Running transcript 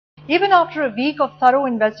Even after a week of thorough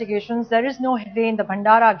investigations, there is no headway in the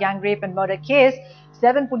Bhandara gang rape and murder case.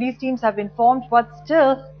 7 police teams have been formed, but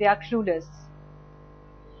still they are clueless.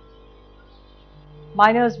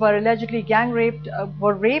 Minors were allegedly raped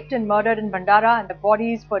and murdered in Bhandara, and the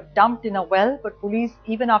bodies were dumped in a well. But police,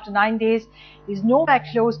 even after 9 days, is nowhere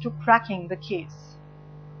close to cracking the case.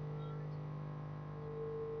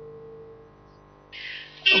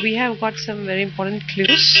 We have got some very important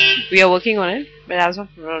clues. We are working on it, but as of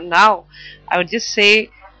now, I would just say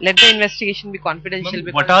let the investigation be confidential.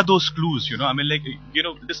 What are those clues? I mean, like,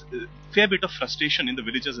 this fair bit of frustration in the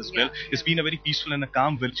villages as well. It's been a very peaceful and a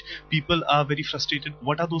calm village. People are very frustrated.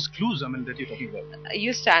 What are those clues? I mean, that you're talking about?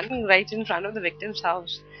 You're standing right in front of the victim's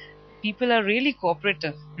house. People are really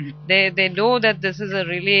cooperative. They know that this is a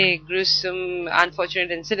really gruesome, unfortunate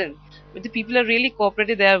incident. But the people are really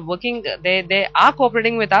cooperative. They are working. They are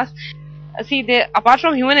cooperating with us. See, apart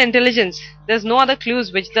from human intelligence, there's no other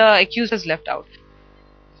clues which the accused has left out.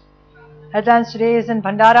 Headlines today is in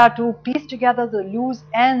Bhandara to piece together the loose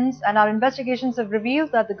ends, and our investigations have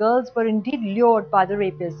revealed that the girls were indeed lured by the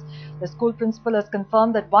rapists. The school principal has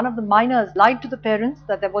confirmed that one of the minors lied to the parents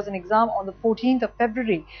that there was an exam on the 14th of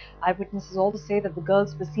February. Eyewitnesses also say that the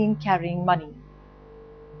girls were seen carrying money.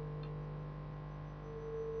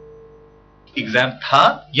 Exam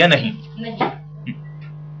था या नहीं? नहीं,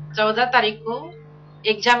 14 तारीख को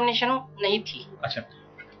examination नहीं थी। अच्छा,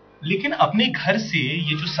 लेकिन अपने घर से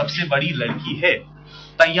ये जो सबसे बड़ी लड़की है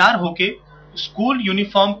तैयार होके स्कूल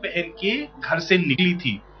यूनिफॉर्म पहन के घर से निकली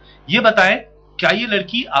थी। ये बताएं, क्या ये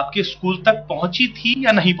लड़की आपके स्कूल तक पहुंची थी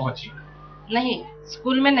या नहीं पहुंची? नहीं,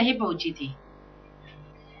 स्कूल में नहीं पहुंची थी।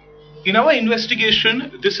 In our investigation,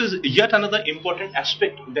 this is yet another important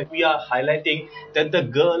aspect that we are highlighting, that the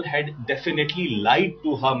girl had definitely lied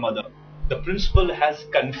to her mother. The principal has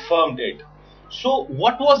confirmed it. So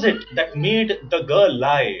what was it that made the girl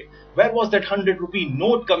lie? Where was that 100-rupee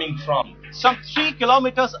note coming from? Some 3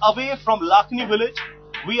 kilometers away from Lakni village,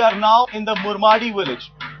 we are now in the Murwadi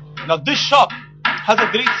village. Now this shop has a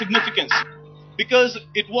great significance because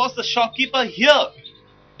it was the shopkeeper here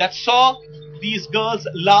that saw these girls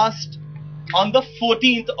last on the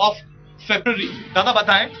 14th of February. दादा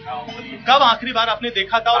बताएं, कब आखिरी बार आपने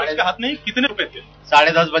देखा था और उसके हाथ में कितने रुपए थे?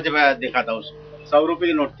 10:30 बजे मैं देखा था उसको, 100 रुपए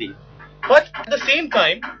की नोट थी। But at the same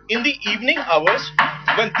time, in the evening hours,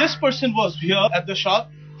 when this person was here at the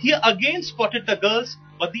shop, he again spotted the girls,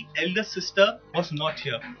 but the elder sister was not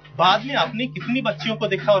here. बाद में आपने कितनी बच्चियों को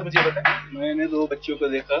देखा और मुझे बताएं? मैंने 2 बच्चियों को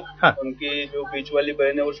देखा। हाँ। उनकी जो बीच वाली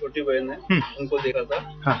बहन है वो छोटी बहन है, उनको देखा था।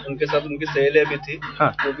 हाँ। उनके साथ उनकी सहेलियां भी थी।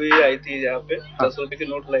 हाँ। वो भी आई थी यहाँ पे। 10 रुपए की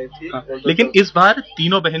नोट लाई थी। हाँ। लेकिन इस बार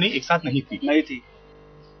तीनों बहनें एक साथ नहीं थी। नहीं थी।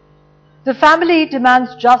 The family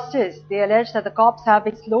demands justice. They allege that the cops have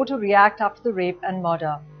been slow to react after the rape and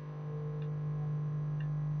murder.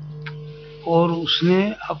 और उसने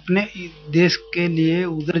अपने देश के लिए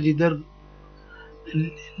उधर जिधर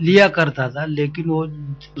लिया करता था, लेकिन वो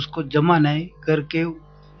उसको जमा नहीं करके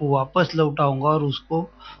वापस लौटाऊंगा और उसको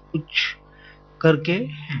कुछ करके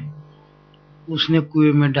उसने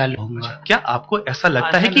कुएं में डालूंगा। क्या आपको ऐसा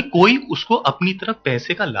लगता है कि कोई उसको अपनी तरफ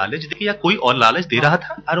पैसे का लालच दे या कोई और लालच दे रहा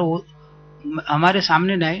था? अरे वो हमारे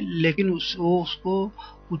सामने नहीं, लेकिन वो उसको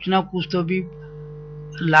कुछ ना कुछ तो भी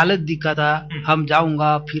लालच दिखा था, हम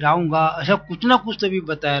जाऊंगा फिर आऊंगा, ऐसा कुछ ना कुछ तो भी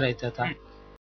बताया रहता था।